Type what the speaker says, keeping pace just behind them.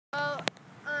Well,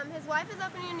 his wife is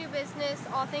opening a new business,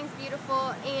 All Things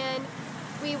Beautiful, and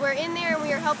we were in there and we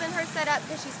were helping her set up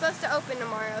because she's supposed to open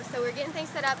tomorrow. So we were getting things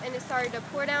set up and it started to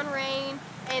pour down rain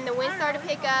and the wind started to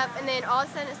pick up, and then all of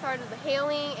a sudden it started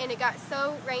hailing and it got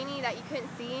so rainy that you couldn't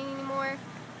see anymore.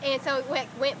 And so it went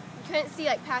you couldn't see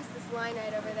like past this line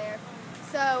right over there.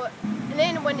 So, and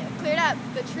then when it cleared up,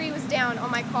 the tree was down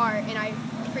on my car and I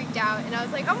freaked out and I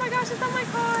was like, oh my gosh, it's on my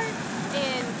car!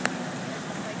 And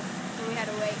we had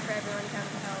to wait for everyone to come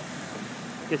and help.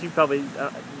 I guess you probably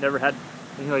never had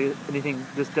anything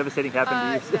this devastating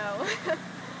happen to you.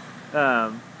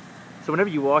 No. So whenever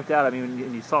you walked out, I mean,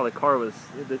 and you saw the car was,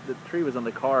 the tree was on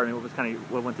the car, I mean, what was kind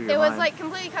of, what went through your mind? It was like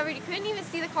completely covered. You couldn't even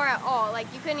see the car at all. Like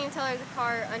you couldn't even tell there was a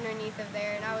car underneath of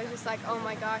there. And I was just like, oh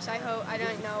my gosh, I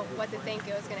don't know what to think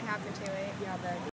it was going to happen to it.